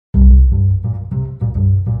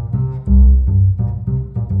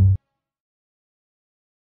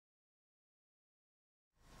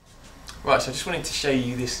Right, so I just wanted to show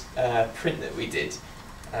you this print that we did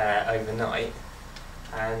overnight,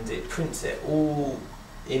 and it prints it all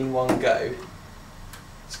in one go.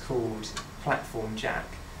 It's called Platform Jack,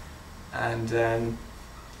 and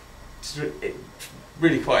it's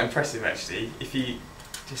really quite impressive actually. If you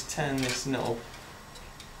just turn this knob,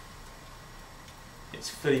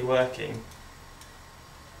 it's fully working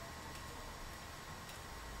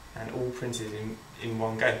and all printed in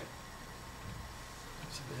one go.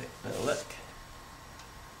 Let's have a little look.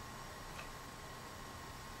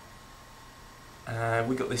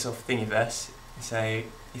 We got this off Thingiverse, so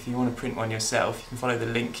if you want to print one yourself, you can follow the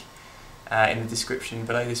link in the description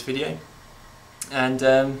below this video, and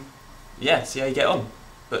yeah, see how you get on.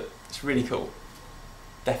 But it's really cool,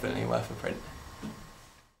 definitely worth a print.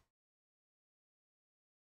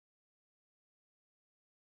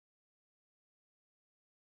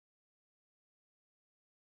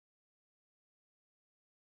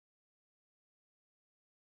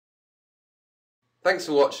 Thanks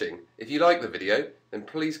for watching. If you like the video, then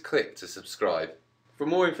please click to subscribe. For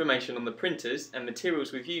more information on the printers and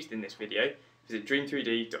materials we've used in this video, visit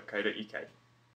dream3d.co.uk.